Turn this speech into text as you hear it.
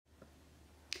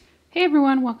Hey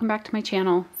everyone, welcome back to my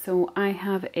channel. So I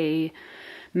have a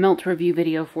melt review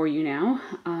video for you now,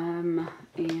 and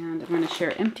I'm going to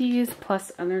share empties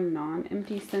plus other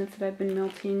non-empty scents that I've been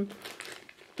melting.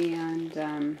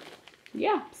 And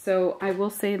yeah, so I will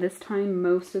say this time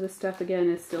most of the stuff again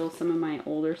is still some of my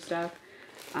older stuff.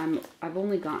 I've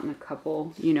only gotten a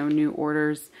couple, new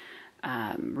orders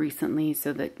recently,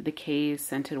 so the K's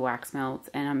scented wax melts,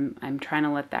 and I'm trying to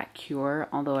let that cure,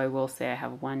 although I will say I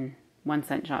have one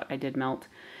scent shot I did melt,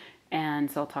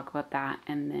 and so I'll talk about that.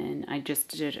 And then I just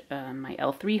did my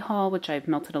L3 haul, which I've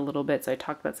melted a little bit, so I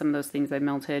talked about some of those things I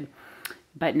melted,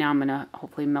 but now I'm gonna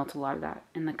hopefully melt a lot of that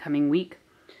in the coming week.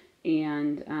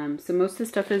 And so most of the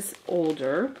stuff is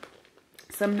older,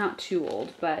 some not too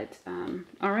old, but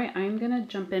all right, I'm gonna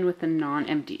jump in with the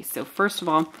non-empty. So first of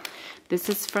all, this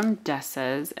is from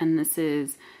Dessa's, and this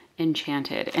is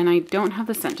Enchanted, and I don't have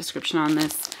the scent description on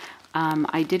this.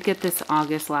 I did get this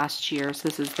August last year, so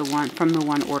this is the one from the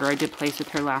one order I did place with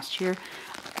her last year.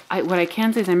 What I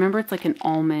can say is I remember it's like an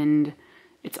almond,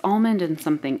 it's almond and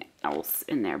something else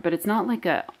in there, but it's not like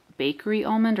a bakery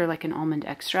almond or like an almond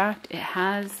extract. It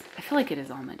has, I feel like it is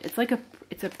almond. It's like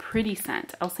it's a pretty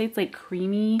scent. I'll say it's like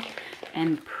creamy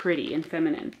and pretty and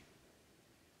feminine.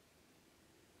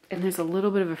 And there's a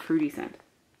little bit of a fruity scent.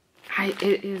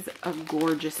 It is a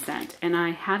gorgeous scent, and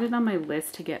I had it on my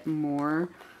list to get more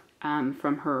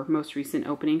from her most recent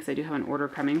openings. I do have an order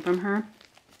coming from her,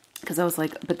 because I was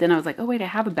like, but then I was like, oh wait, I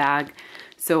have a bag,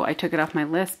 so I took it off my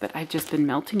list. But I've just been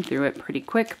melting through it pretty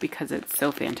quick because it's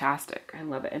so fantastic. I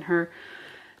love it. And her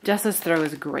Dessa's throw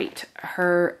is great.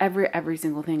 Her every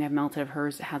single thing I've melted of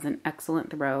hers has an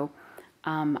excellent throw.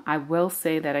 I will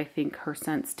say that I think her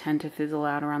scents tend to fizzle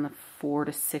out around the 4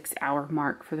 to 6 hour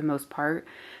mark for the most part,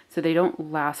 so they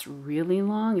don't last really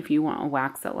long. If you want a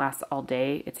wax that lasts all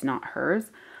day, it's not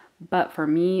hers. But for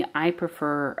me, I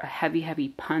prefer a heavy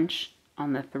punch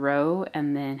on the throw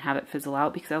and then have it fizzle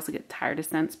out, because I also get tired of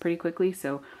scents pretty quickly.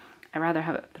 So I'd rather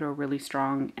have it throw really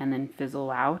strong and then fizzle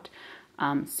out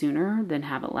sooner than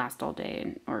have it last all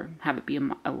day, or have it be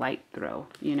a light throw,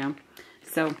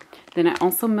 So then I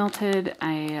also melted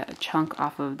a chunk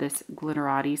off of this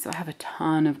Glitterati. So I have a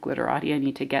ton of Glitterati I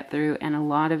need to get through, and a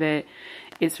lot of it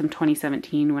is from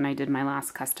 2017 when I did my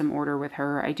last custom order with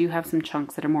her. I do have some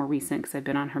chunks that are more recent because I've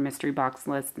been on her mystery box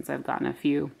list since I've gotten a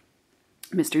few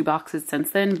mystery boxes since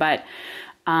then, but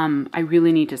I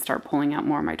really need to start pulling out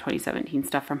more of my 2017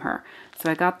 stuff from her.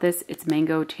 So I got this, it's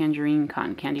mango tangerine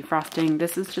cotton candy frosting.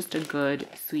 This is just a good,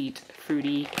 sweet,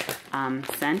 fruity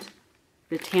scent.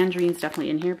 The tangerine's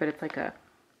definitely in here, but it's like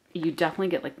you definitely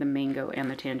get like the mango and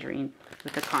the tangerine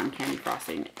with the cotton candy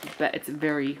frosting, but it's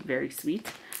very, very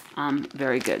sweet.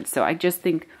 Very good. So I just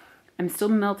think I'm still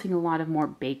melting a lot of more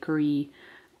bakery,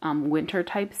 winter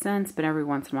type scents, but every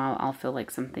once in a while I'll feel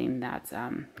like something that's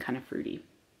kind of fruity.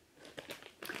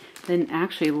 Then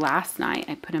actually last night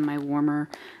I put in my warmer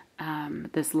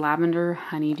this lavender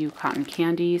honeydew cotton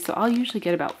candy. So I'll usually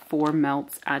get about 4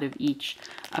 melts out of each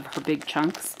of her big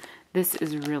chunks. This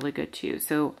is really good too.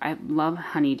 So I love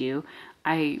honeydew.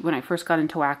 When I first got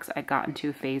into wax, I got into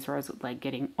a phase where I was like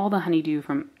getting all the honeydew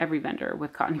from every vendor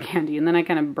with cotton candy, and then I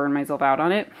kind of burned myself out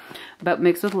on it. But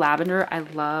mixed with lavender, I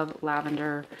love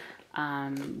lavender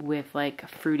with like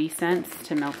fruity scents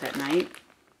to melt at night.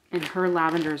 And her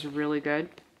lavender is really good.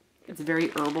 It's very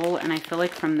herbal, and I feel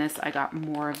like from this I got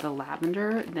more of the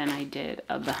lavender than I did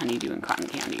of the honeydew and cotton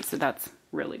candy. So that's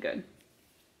really good.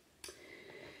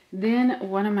 Then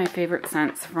one of my favorite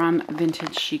scents from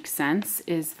Vintage Chic Scents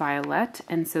is Violet,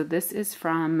 and so this is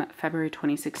from February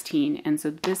 2016, and so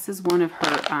this is one of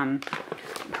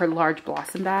her large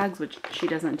blossom bags, which she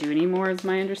doesn't do anymore is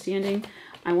my understanding.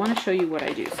 I want to show you what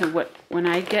I do. So when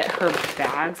I get her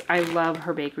bags, I love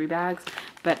her bakery bags,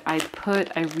 but I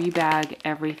rebag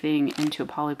everything into a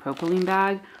polypropylene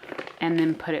bag and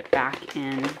then put it back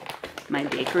in my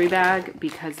bakery bag,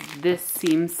 because this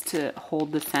seems to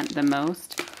hold the scent the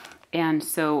most. And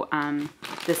so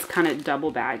this kind of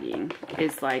double bagging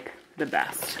is like the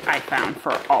best I found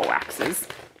for all waxes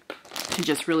to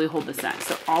just really hold the scent.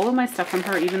 So all of my stuff from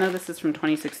her, even though this is from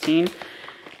 2016,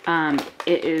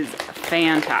 it is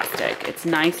fantastic. It's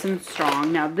nice and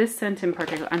strong. Now this scent in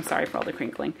particular, I'm sorry for all the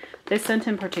crinkling. This scent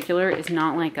in particular is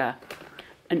not like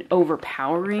an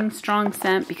overpowering strong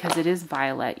scent, because it is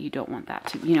violet. You don't want that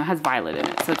to, it has violet in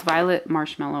it. So it's violet,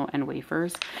 marshmallow, and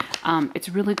wafers. It's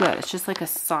really good. It's just like a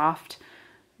soft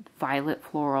violet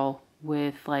floral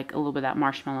with like a little bit of that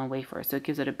marshmallow and wafer. So it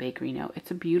gives it a bakery note.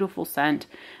 It's a beautiful scent.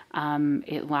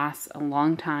 It lasts a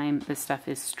long time. This stuff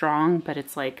is strong, but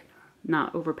it's like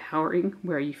not overpowering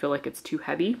where you feel like it's too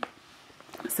heavy.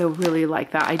 So really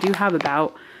like that. I do have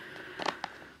about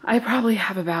I probably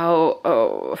have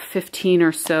about 15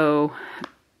 or so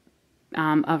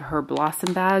of her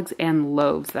blossom bags and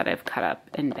loaves that I've cut up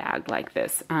and bagged like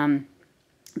this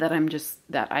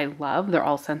that I love. They're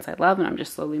all scents I love, and I'm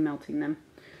just slowly melting them.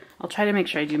 I'll try to make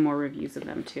sure I do more reviews of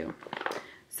them too.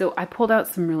 So I pulled out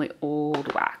some really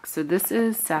old wax. So this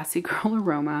is Sassy Girl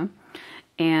Aroma.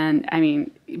 And I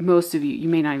mean, most of you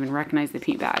may not even recognize the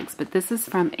peat bags, but this is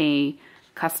from a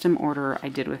custom order I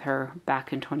did with her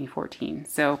back in 2014.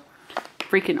 So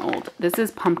freaking old. This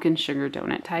is pumpkin sugar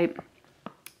donut type.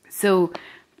 So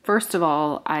first of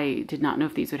all, I did not know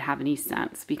if these would have any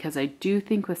scents, because I do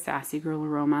think with Sassy Girl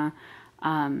Aroma,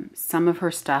 some of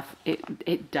her stuff,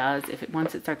 it does,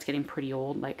 once it starts getting pretty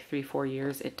old, like 3-4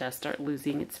 years, it does start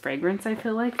losing its fragrance, I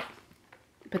feel like.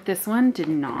 But this one did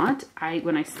not.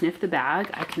 When I sniff the bag,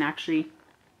 I can actually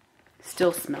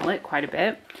still smell it quite a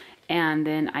bit. And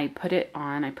then I put it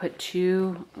on, I put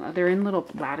two, they're in little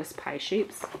lattice pie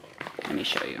shapes. Let me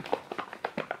show you.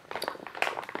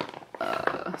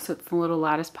 So it's the little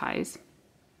lattice pies.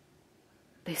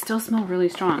 They still smell really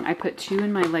strong. I put two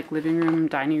in my like living room,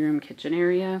 dining room, kitchen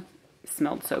area. It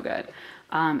smelled so good.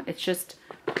 I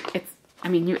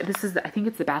mean, I think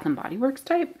it's the Bath and Body Works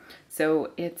type.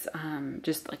 So it's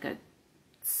just like a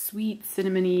sweet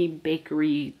cinnamony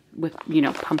bakery with, you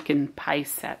know, pumpkin pie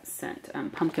scent,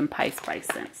 pumpkin pie spice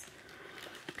scents.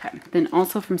 Okay. Then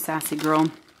also from Sassy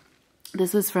Girl,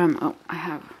 this is from,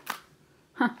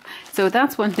 So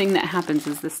that's one thing that happens,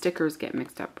 is the stickers get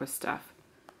mixed up with stuff.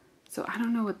 So I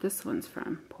don't know what this one's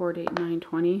from. Pour date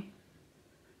 9/20.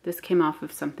 This came off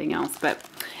of something else, but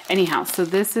anyhow, so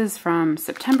this is from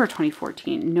September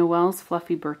 2014, Noelle's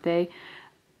Fluffy Birthday.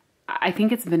 I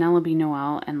think it's Vanilla Bean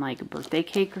Noel and like a birthday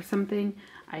cake or something.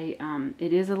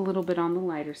 It is a little bit on the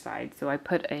lighter side, so I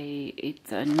put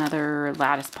it's another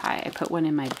lattice pie. I put one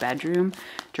in my bedroom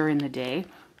during the day.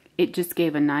 It just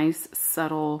gave a nice,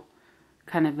 subtle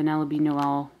kind of Vanilla Bean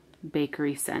Noel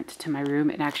bakery scent to my room.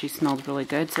 It actually smelled really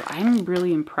good. So I'm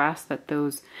really impressed that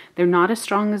they're not as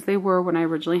strong as they were when I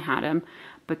originally had them,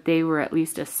 but they were at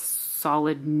least a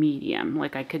solid medium.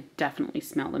 Like I could definitely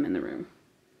smell them in the room.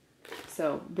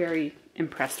 So very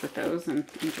impressed with those and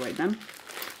enjoyed them.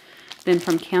 Then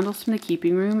from Candles from the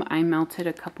Keeping Room, I melted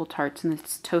a couple tarts in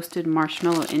this toasted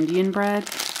marshmallow Indian bread.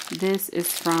 This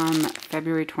is from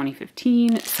February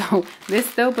 2015. So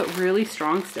this though, but really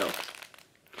strong still.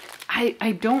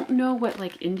 I don't know what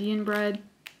like Indian bread.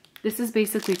 This is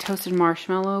basically toasted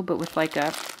marshmallow, but with like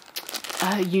a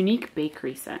unique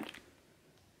bakery scent.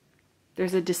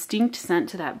 There's a distinct scent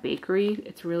to that bakery.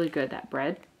 It's really good, that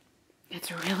bread.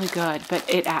 It's really good, but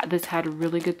this had a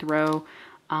really good throw.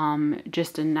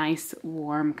 Just a nice,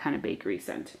 warm kind of bakery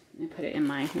scent. I put it in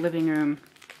my living room,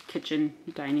 kitchen,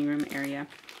 dining room area.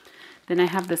 Then I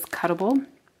have this cuttable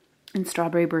and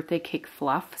strawberry birthday cake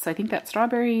fluff. So I think that's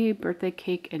strawberry birthday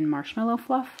cake and marshmallow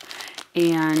fluff.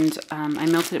 And I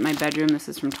melted it in my bedroom. This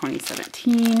is from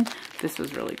 2017. This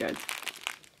was really good.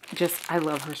 I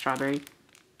love her strawberry.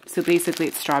 So basically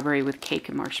it's strawberry with cake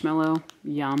and marshmallow.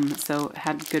 Yum. So it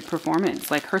had good performance.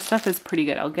 Like her stuff is pretty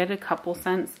good. I'll get a couple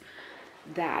scents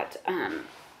that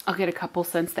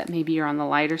maybe are on the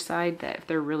lighter side, that if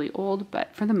they're really old,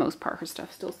 but for the most part her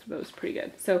stuff still goes pretty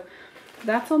good. So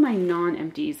that's all my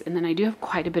non-empties, and then I do have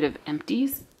quite a bit of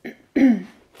empties.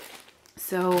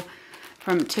 So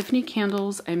from Tiffany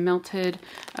Candles, I melted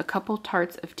a couple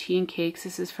tarts of tea and cakes.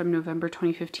 This is from November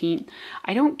 2015.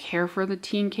 I don't care for the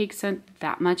tea and cake scent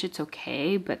that much. It's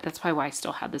okay, but that's probably why I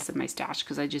still have this in my stash,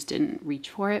 because I just didn't reach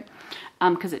for it.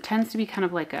 Because it tends to be kind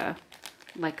of like a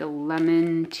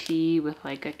lemon tea with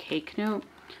like a cake note.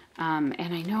 And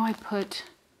I know I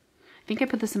think I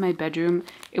put this in my bedroom.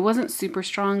 It wasn't super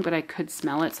strong, but I could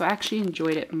smell it. So I actually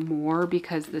enjoyed it more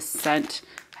because the scent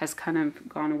has kind of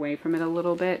gone away from it a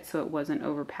little bit, so it wasn't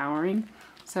overpowering.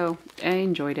 So I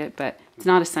enjoyed it, but it's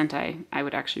not a scent I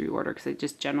would actually reorder, because I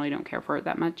just generally don't care for it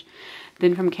that much.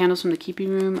 Then from Candles from the Keeping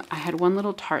Room, I had one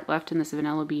little tart left in this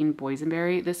Vanilla Bean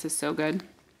Boysenberry. This is so good.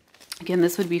 Again,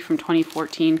 this would be from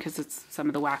 2014 because it's some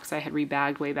of the wax I had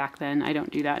rebagged way back then. I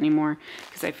don't do that anymore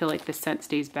because I feel like the scent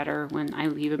stays better when I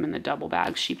leave them in the double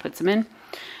bag she puts them in.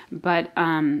 But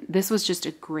this was just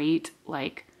a great,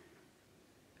 like,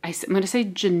 I'm going to say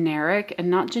generic, and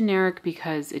not generic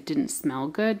because it didn't smell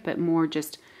good, but more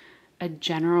just a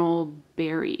general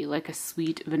berry, like a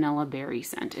sweet vanilla berry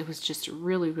scent. It was just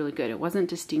really, really good. It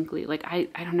wasn't distinctly, like, I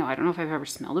don't know if I've ever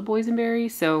smelled a boysenberry,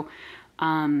 so,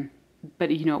 but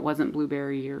you know, it wasn't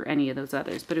blueberry or any of those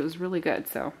others, but it was really good.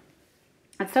 So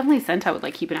that's definitely a scent I would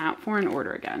like keep an eye out for and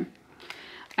order again.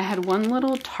 I had one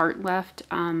little tart left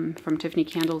from Tiffany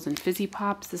Candles and Fizzy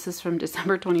Pops. This is from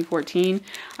December 2014.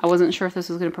 I wasn't sure if this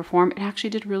was going to perform. It actually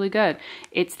did really good.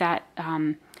 It's that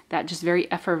that just very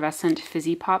effervescent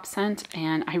Fizzy Pop scent,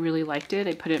 and I really liked it.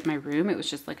 I put it in my room. It was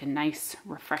just like a nice,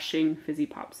 refreshing Fizzy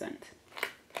Pop scent.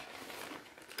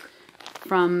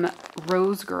 From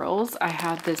Rose Girls, I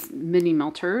have this mini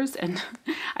melters, and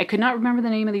I could not remember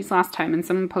the name of these last time, and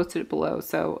someone posted it below,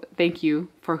 so thank you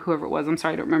for whoever it was. I'm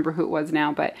sorry, I don't remember who it was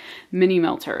now, but mini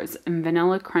melters and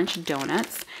vanilla crunch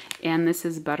donuts, and this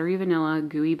is buttery vanilla,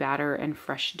 gooey batter, and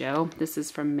fresh dough. This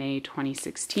is from May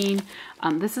 2016.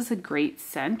 This is a great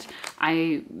scent.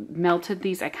 I melted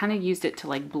these. I kind of used it to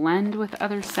like blend with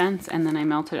other scents, and then I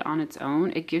melted it on its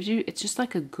own. It gives you, it's just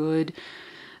like a good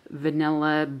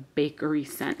vanilla bakery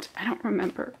scent. I don't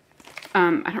remember.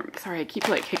 Sorry, I keep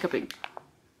like hiccuping.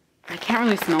 I can't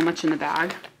really smell much in the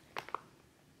bag.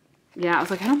 Yeah, I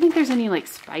was like, I don't think there's any like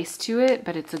spice to it,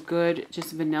 but it's a good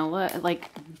just vanilla,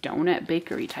 like donut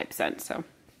bakery type scent. So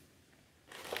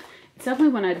it's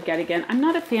definitely one I'd get again. I'm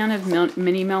not a fan of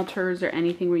mini melters or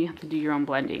anything where you have to do your own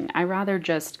blending. I rather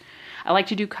just, I like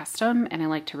to do custom and I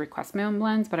like to request my own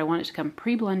blends, but I want it to come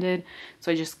pre-blended.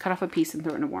 So I just cut off a piece and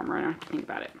throw it in a warmer and I don't have to think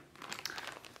about it.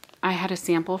 I had a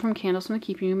sample from Candles from the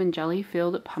Keeping Room and jelly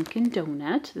filled pumpkin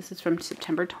donut. This is from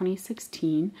September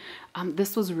 2016.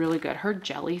 This was really good. Her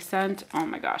jelly scent, oh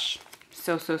my gosh,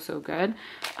 so good.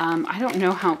 I don't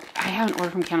know how, I haven't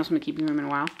ordered from Candles from the Keeping Room in a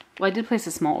while. Well, I did place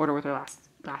a small order with her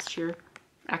last year.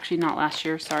 Actually, not last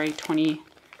year, sorry,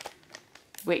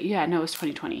 wait, yeah, no, it was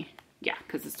 2020. Yeah,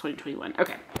 because it's 2021.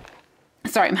 Okay.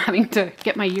 Sorry, I'm having to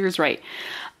get my years right.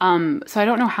 So I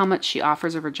don't know how much she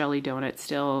offers of her jelly donut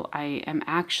still. I am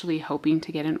actually hoping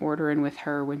to get an order in with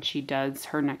her when she does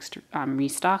her next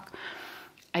restock.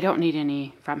 I don't need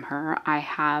any from her. I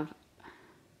have,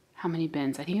 how many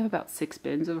bins? I think I have about 6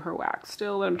 bins of her wax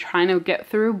still that I'm trying to get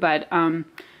through, but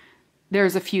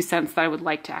there's a few scents that I would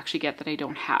like to actually get that I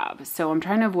don't have. So I'm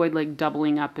trying to avoid like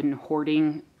doubling up and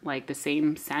hoarding like the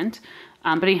same scent.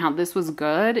 But anyhow, this was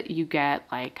good. You get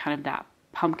like kind of that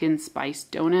pumpkin spice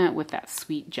donut with that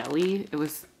sweet jelly. It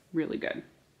was really good.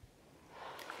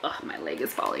 Ugh, my leg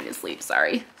is falling asleep.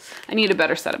 Sorry. I need a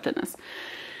better setup than this.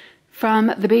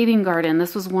 From the Bathing Garden,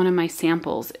 this was one of my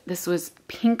samples. This was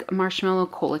pink marshmallow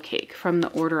cola cake from the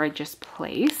order I just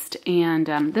placed. And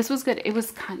this was good. It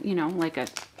was kind of, you know, like a,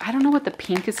 I don't know what the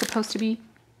pink is supposed to be,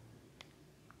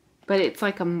 but it's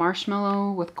like a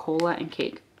marshmallow with cola and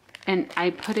cake. And I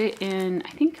put it in,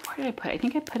 I think, where did I put it? I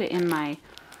think I put it in my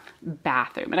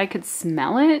bathroom and I could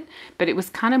smell it, but it was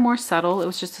kind of more subtle. It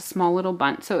was just a small little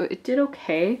bunch, so it did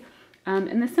okay.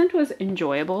 And the scent was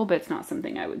enjoyable, but it's not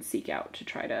something I would seek out to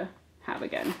try to have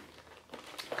again.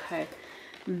 Okay,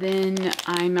 then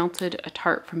I melted a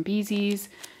tart from Beezy's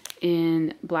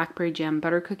in blackberry jam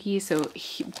butter cookie. So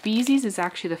Beezy's is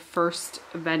actually the first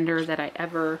vendor that I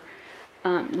ever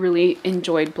really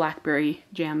enjoyed blackberry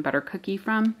jam butter cookie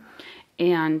from,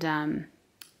 and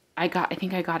I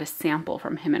think I got a sample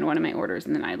from him in one of my orders,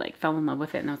 and then I like fell in love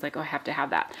with it, and I was like, oh, I have to have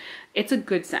that. It's a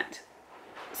good scent.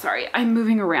 Sorry, I'm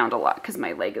moving around a lot because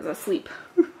my leg is asleep.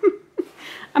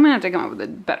 I'm gonna have to come up with a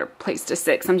better place to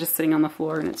sit because I'm just sitting on the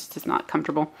floor and it's just not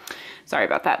comfortable. Sorry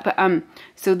about that. But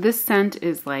so this scent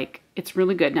is like, it's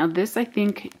really good. Now this, I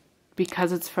think,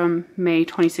 because it's from May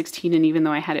 2016, and even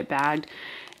though I had it bagged,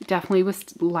 it definitely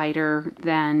was lighter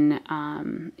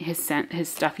than his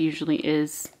stuff usually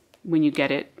is when you get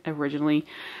it originally.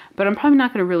 But I'm probably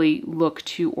not going to really look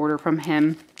to order from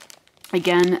him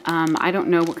again. I don't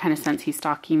know what kind of scents he's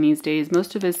stocking these days.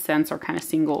 Most of his scents are kind of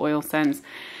single oil scents.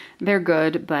 They're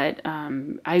good, but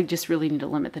I just really need to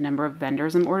limit the number of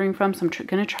vendors I'm ordering from. So I'm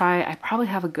going to try, I probably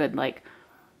have a good like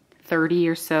 30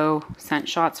 or so scent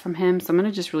shots from him. So I'm going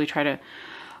to just really try to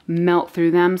melt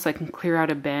through them so I can clear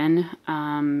out a bin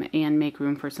and make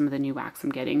room for some of the new wax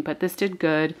I'm getting. But this did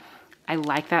good. I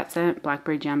like that scent,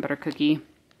 blackberry jam butter cookie.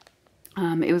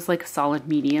 It was like a solid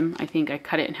medium. I think I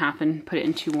cut it in half and put it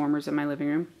in 2 warmers in my living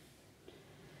room.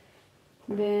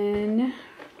 Then,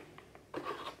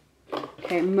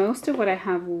 okay, most of what I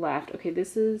have left, okay,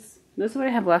 this is what I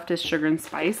have left is Sugar and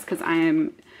Spice, because I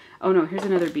am, oh no, here's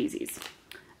another Beezy's.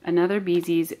 Another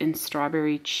Beezy's in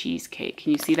strawberry cheesecake.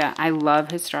 Can you see that? I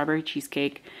love his strawberry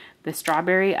cheesecake. The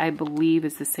strawberry, I believe,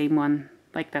 is the same one.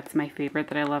 Like, that's my favorite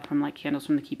that I love from like Candles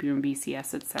from the Keeping Room,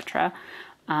 BCS, etc.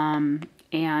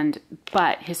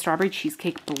 But his strawberry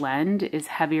cheesecake blend is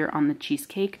heavier on the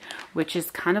cheesecake, which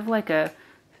is kind of like a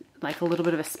little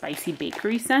bit of a spicy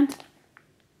bakery scent.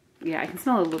 Yeah, I can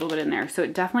smell a little bit in there. So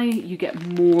it definitely, you get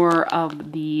more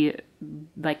of the,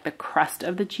 like the crust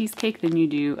of the cheesecake than you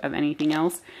do of anything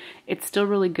else. It's still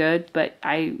really good, but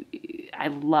I I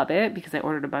love it because I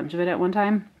ordered a bunch of it at one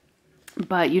time,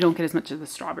 but you don't get as much of the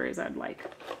strawberry as I'd like.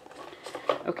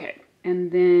 Okay,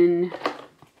 and then,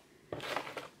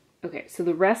 okay, so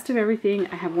the rest of everything,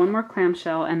 I have one more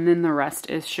clamshell, and then the rest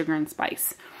is sugar and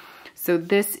spice. So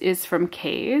this is from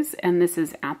Kay's, and this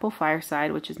is Apple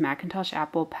Fireside, which is Macintosh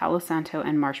Apple, Palo Santo,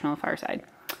 and Marshmallow Fireside.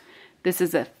 This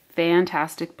is a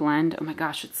fantastic blend. Oh my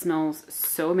gosh, it smells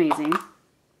so amazing.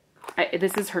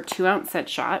 This is her 2-ounce set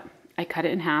shot. I cut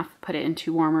it in half, put it in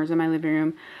 2 warmers in my living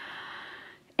room,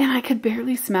 and I could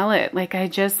barely smell it. Like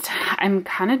I'm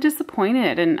kind of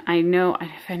disappointed. And I know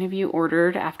if any of you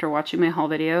ordered after watching my haul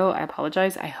video, I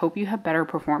apologize. I hope you have better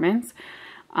performance.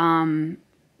 I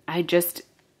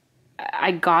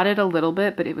got it a little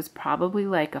bit, but it was probably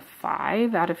like a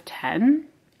 5 out of 10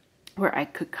 where I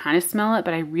could kind of smell it,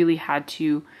 but I really had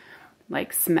to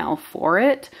like smell for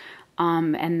it.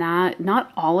 And that,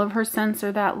 not all of her scents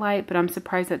are that light, but I'm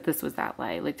surprised that this was that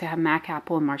light. Like to have Mac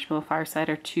Apple and Marshmallow Fireside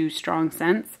are 2 strong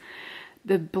scents.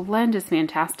 The blend is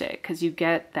fantastic because you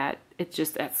get that, it's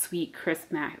just that sweet,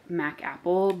 crisp Mac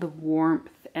Apple, the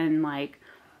warmth, and like,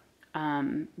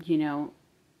 you know,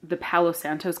 the Palo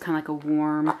Santo is kind of like a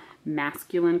warm,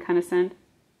 masculine kind of scent.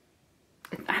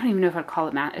 I don't even know if I'd call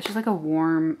it matte. It's just like a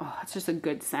warm, oh, it's just a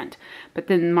good scent. But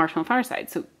then Marshmallow Fireside,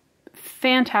 so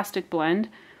fantastic blend.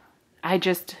 I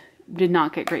just did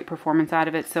not get great performance out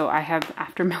of it. So I have,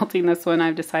 after melting this one,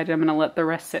 I've decided I'm going to let the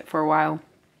rest sit for a while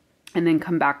and then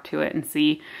come back to it and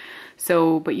see.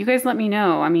 So, but you guys let me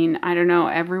know. I mean, I don't know.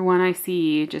 Everyone I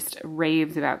see just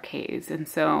raves about Kay's. And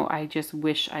so I just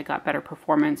wish I got better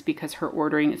performance because her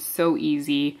ordering is so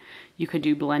easy. You could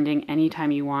do blending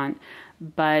anytime you want.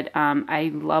 But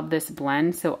I love this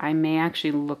blend. So I may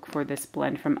actually look for this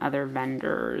blend from other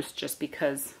vendors just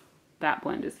because that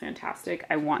blend is fantastic.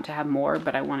 I want to have more,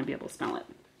 but I want to be able to smell it.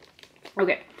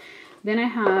 Okay. Then I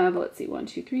have, let's see, 1,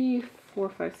 2, 3, 4,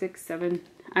 5, 6, 7.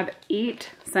 I have 8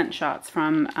 scent shots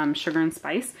from Sugar and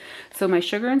Spice. So my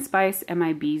Sugar and Spice and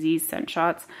my Beezy's scent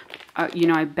shots, you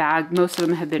know, I bagged, most of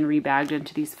them have been rebagged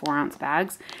into these 4-ounce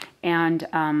bags. And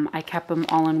I kept them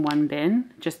all in one bin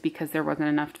just because there wasn't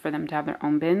enough for them to have their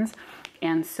own bins.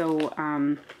 And so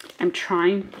I'm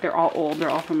trying, they're all old. They're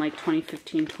all from like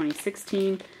 2015,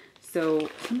 2016. So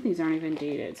some of these aren't even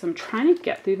dated. So I'm trying to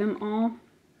get through them all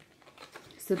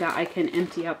so that I can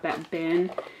empty out that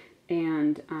bin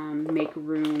and make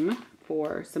room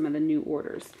for some of the new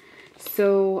orders.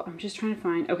 So I'm just trying to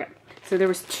find, okay. So there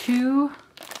was 2,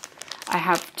 I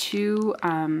have 2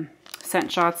 scent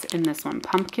shots in this one.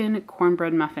 Pumpkin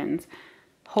cornbread muffins.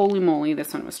 Holy moly,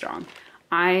 this one was strong.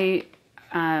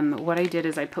 What I did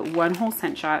is I put 1 whole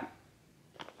scent shot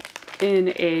in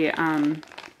a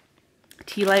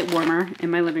tea light warmer in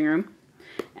my living room,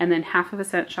 and then half of a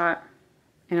scent shot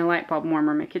in a light bulb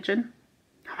warmer in my kitchen.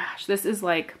 Oh my gosh, this is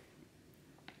like,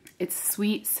 it's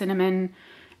sweet cinnamon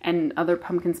and other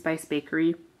pumpkin spice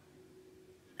bakery.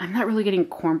 I'm not really getting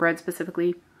cornbread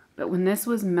specifically, but when this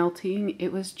was melting,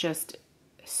 it was just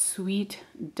sweet,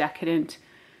 decadent,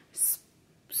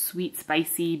 sweet,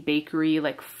 spicy bakery,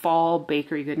 like fall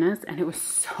bakery goodness. And it was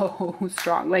so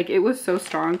strong. Like, it was so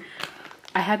strong.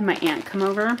 I had my aunt come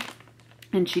over,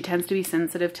 and she tends to be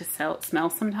sensitive to smell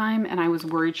sometime. And I was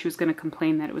worried she was going to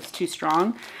complain that it was too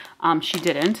strong. She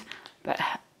didn't, but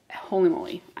holy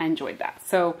moly, I enjoyed that.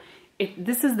 So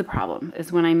this is the problem,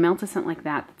 is when I melt a scent like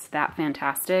that, it's that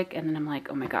fantastic, and then I'm like,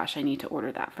 oh my gosh, I need to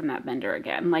order that from that vendor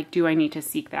again. Like, do I need to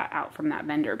seek that out from that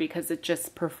vendor because it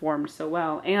just performed so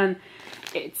well? And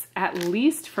it's at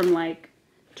least from like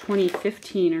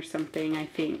 2015 or something, I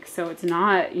think. So it's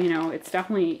not, you know, it's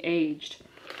definitely aged,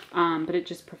 but it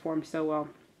just performed so well.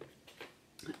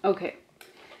 Okay,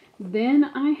 then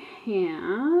I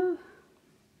have,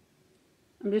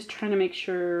 I'm just trying to make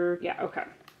sure, yeah, okay.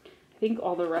 I think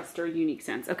all the rest are unique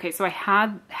scents. Okay, so I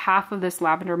had half of this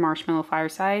Lavender Marshmallow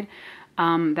Fireside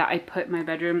that I put in my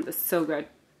bedroom. It's so good.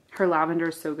 Her lavender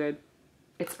is so good.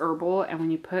 It's herbal, and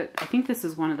when you put, I think this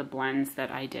is one of the blends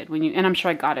that I did. And I'm sure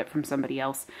I got it from somebody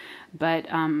else, but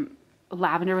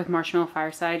lavender with Marshmallow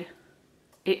Fireside,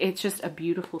 it's just a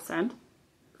beautiful scent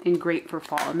and great for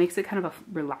fall. It makes it kind of a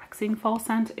relaxing fall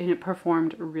scent, and it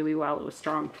performed really well. It was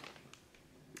strong.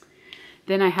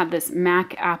 Then I had this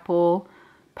Mac Apple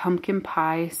Pumpkin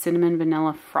Pie Cinnamon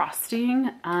Vanilla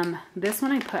Frosting. This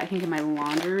one I put, I think, in my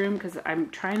laundry room because I'm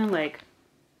trying to, like,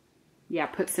 yeah,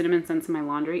 put cinnamon scents in my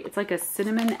laundry. It's like a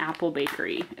cinnamon apple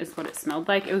bakery is what it smelled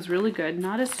like. It was really good.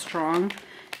 Not as strong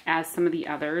as some of the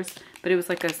others, but it was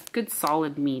like a good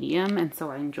solid medium, and so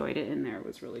I enjoyed it in there. It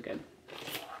was really good.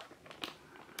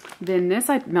 Then this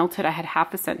I melted. I had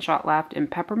half a scent shot left in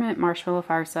Peppermint Marshmallow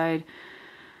Fireside,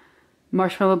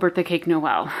 Marshmallow Birthday Cake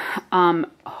Noel.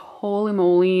 Holy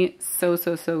moly, so,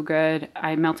 so, so good.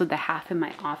 I melted the half in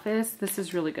my office. This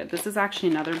is really good. This is actually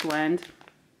another blend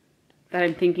that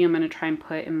I'm thinking I'm going to try and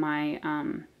put in my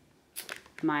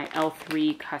my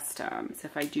L3 customs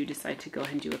if I do decide to go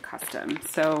ahead and do a custom.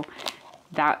 So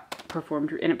that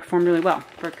performed, and it performed really well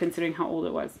for considering how old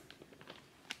it was.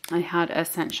 I had a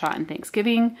scent shot in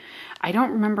Thanksgiving. I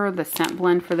don't remember the scent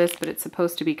blend for this, but it's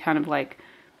supposed to be kind of like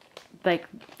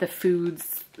the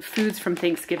foods from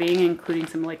Thanksgiving, including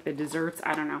some like the desserts.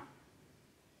 I don't know.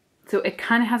 So it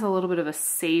kind of has a little bit of a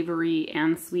savory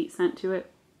and sweet scent to it.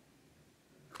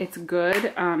 It's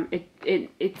good. I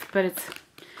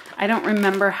don't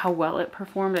remember how well it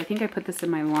performed. I think I put this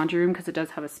in my laundry room because it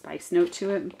does have a spice note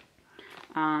to it.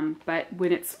 But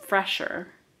when it's fresher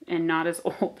and not as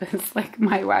old as like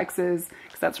my waxes,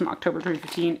 because that's from October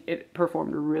 2015, it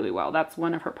performed really well. That's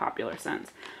one of her popular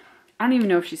scents. I don't even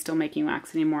know if she's still making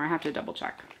wax anymore. I have to double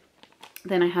check.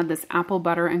 Then I had this apple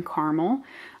butter and caramel.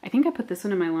 I think I put this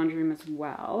one in my laundry room as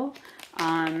well.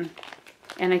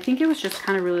 And I think it was just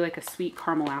kind of really like a sweet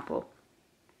caramel apple.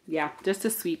 Yeah, just a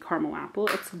sweet caramel apple.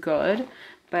 It's good,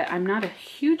 but I'm not a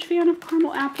huge fan of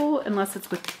caramel apple unless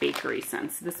it's with bakery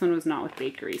scents. This one was not with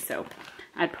bakery, so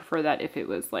I'd prefer that if it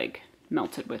was like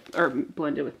melted with or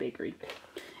blended with bakery.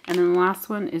 And then the last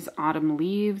one is Autumn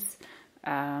Leaves.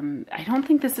 I don't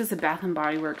think this is a Bath &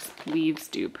 Body Works Leaves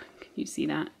dupe. Can you see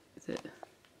that? Is it?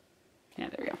 Yeah,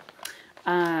 there we go.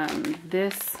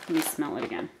 This, let me smell it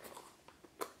again.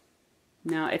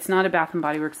 No, it's not a Bath &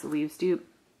 Body Works Leaves dupe.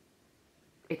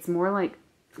 It's more like,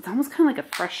 it's almost kind of like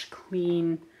a fresh,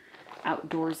 clean,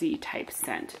 outdoorsy type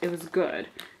scent. It was good,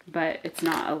 but it's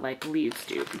not a like Leaves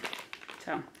dupe.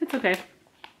 So it's okay.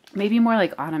 Maybe more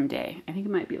like Autumn Day. I think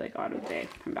it might be like Autumn Day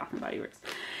from Bath & Body Works.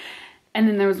 And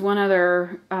then there was one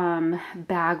other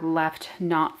bag left,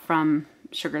 not from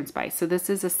Sugar and Spice. So this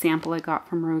is a sample I got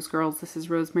from Rose Girls. This is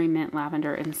Rosemary, Mint,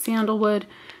 Lavender, and Sandalwood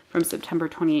from September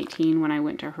 2018 when I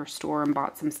went to her store and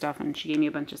bought some stuff and she gave me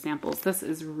a bunch of samples. This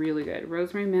is really good.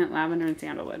 Rosemary, Mint, Lavender, and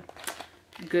Sandalwood.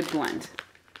 Good blend.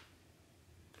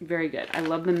 Very good. I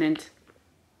love the mint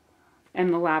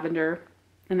and the lavender,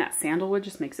 and that sandalwood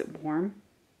just makes it warm.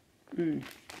 It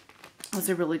was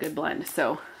a really good blend.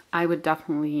 So I would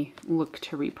definitely look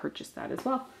to repurchase that as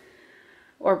well.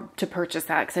 Or to purchase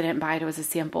that because I didn't buy it as a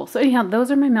sample. So anyhow, those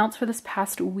are my melts for this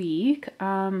past week.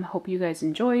 Hope you guys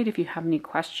enjoyed. If you have any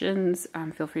questions,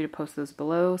 feel free to post those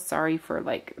below. Sorry for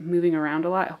like moving around a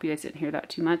lot. I hope you guys didn't hear that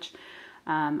too much.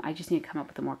 I just need to come up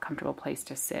with a more comfortable place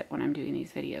to sit when I'm doing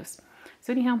these videos.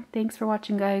 So anyhow, thanks for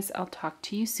watching, guys. I'll talk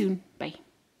to you soon. Bye.